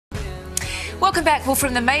Welcome back. Well,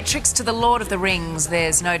 from The Matrix to The Lord of the Rings,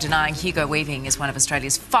 there's no denying Hugo Weaving is one of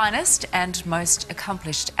Australia's finest and most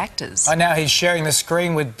accomplished actors. And now he's sharing the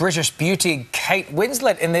screen with British beauty Kate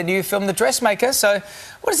Winslet in their new film, The Dressmaker. So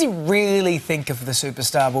what does he really think of the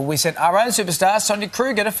superstar? Well, we sent our own superstar, Sonia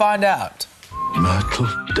Kruger, to find out. Myrtle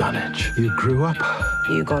Dunnage, you grew up.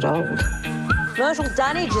 You got old. Myrtle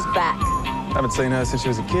Dunnage is back. Haven't seen her since she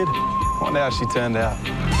was a kid. Wonder how she turned out.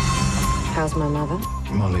 How's my mother?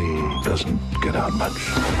 Molly doesn't get out much.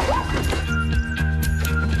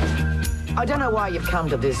 I don't know why you've come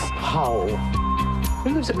to this hole. Who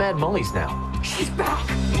lives at Mad Molly's now? She's back.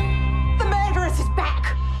 The murderess is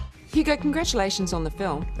back. Hugo, congratulations on the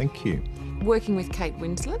film. Thank you. Working with Kate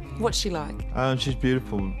Winslet, what's she like? She's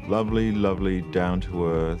beautiful, lovely,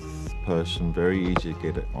 down-to-earth person, very easy to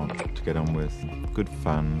get on with, good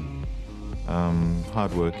fun,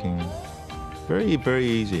 hard-working, very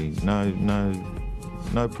easy.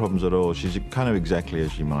 No problems at all. She's kind of exactly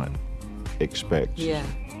as you might expect. Yeah.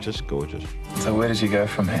 Just gorgeous. So where did you go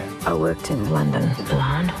from here? I worked in London,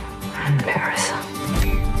 Milan, and Paris.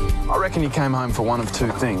 I reckon you came home for one of two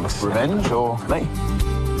things, revenge or me.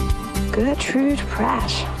 Gertrude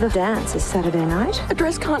Pratt. The dance is Saturday night. A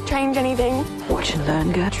dress can't change anything. Watch and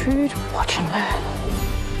learn, Gertrude. Watch and learn.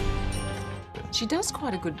 She does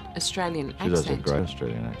quite a good Australian accent. She does a great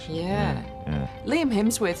Australian accent. Yeah. Liam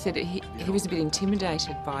Hemsworth said he was a bit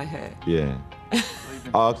intimidated by her. Yeah.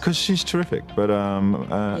 Because she's terrific, but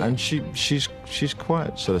and she's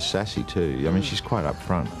quite sort of sassy too. I mean, she's quite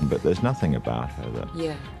upfront, but there's nothing about her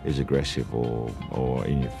that is aggressive or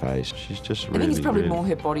in your face. She's just really. I think it's probably more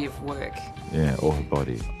her body of work. Yeah, or her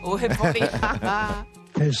body. Or her body.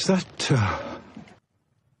 Is that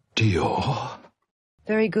Dior?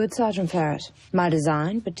 Very good, Sergeant Ferret. My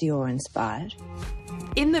design, but Dior inspired.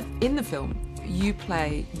 In the film, you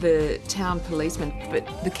play the town policeman, but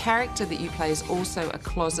the character that you play is also a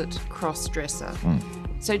closet cross-dresser.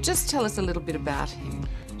 So just tell us a little bit about him.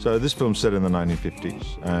 So this film's set in the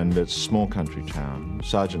 1950s, and it's a small country town.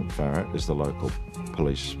 Sergeant Ferret is the local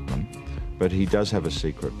policeman, but he does have a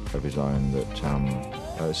secret of his own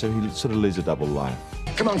that, so he sort of leads a double life.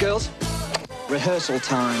 Come on, girls. Rehearsal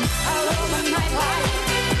time.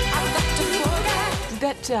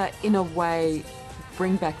 Did that, in a way,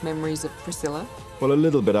 bring back memories of Priscilla? Well, a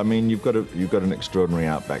little bit. I mean, you've got an extraordinary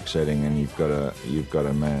outback setting, and you've got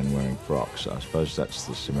a man wearing frocks. I suppose that's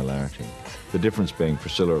the similarity. The difference being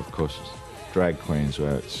Priscilla, of course, is drag queens,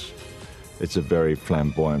 where it's a very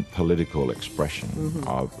flamboyant political expression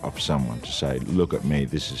of someone to say, look at me,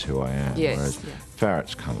 this is who I am. Yes, whereas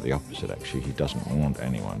Ferret's kind of the opposite, actually. He doesn't want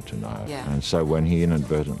anyone to know. Yeah. And so when he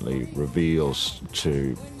inadvertently reveals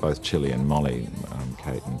to both Chili and Molly,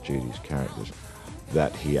 Kate and Judy's characters,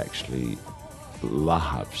 that he actually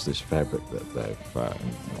loves this fabric that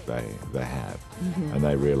they have, and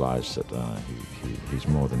they realise that he's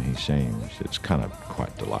more than he seems. It's kind of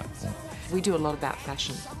quite delightful. We do a lot about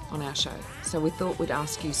fashion on our show, so we thought we'd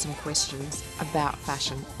ask you some questions about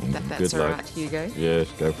fashion. That's all right, Hugo? Yes,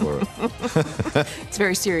 go for it. It's a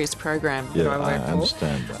very serious program that I work for. I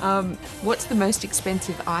understand that. What's the most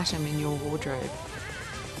expensive item in your wardrobe?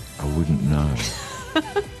 I wouldn't know.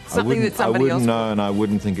 Something that somebody else I wouldn't know, and I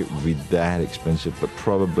wouldn't think it would be that expensive, but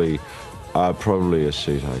probably a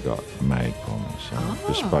suit I got made for me, so a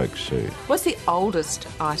bespoke suit. What's the oldest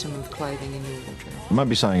item of clothing in your wardrobe? It might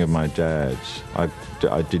be something of my dad's.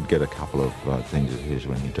 I did get a couple of things of his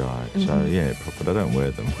when he died, so yeah, but I don't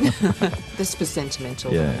wear them. This was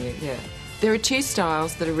sentimental. Yeah. There are two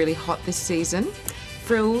styles that are really hot this season,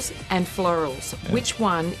 frills and florals. Yeah. Which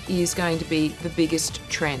one is going to be the biggest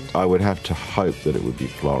trend? I would have to hope that it would be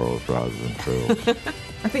florals rather than frills.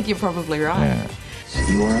 I think you're probably right. Yeah.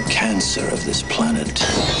 You are a cancer of this planet,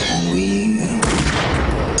 and we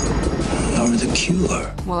are the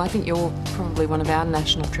cure. Well, I think you're probably one of our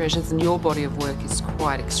national treasures, and your body of work is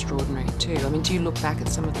quite extraordinary too. I mean, do you look back at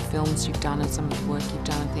some of the films you've done and some of the work you've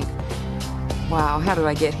done and think, wow, how did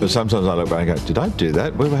I get here? But sometimes I look back and go, did I do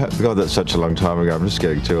that? God, that's such a long time ago. I'm just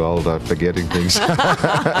getting too old. I'm forgetting things.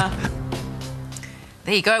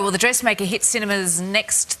 There you go. Well, The Dressmaker hits cinemas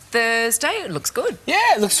next Thursday. It looks good.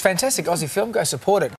 Yeah, it looks fantastic. Aussie film. Go support it.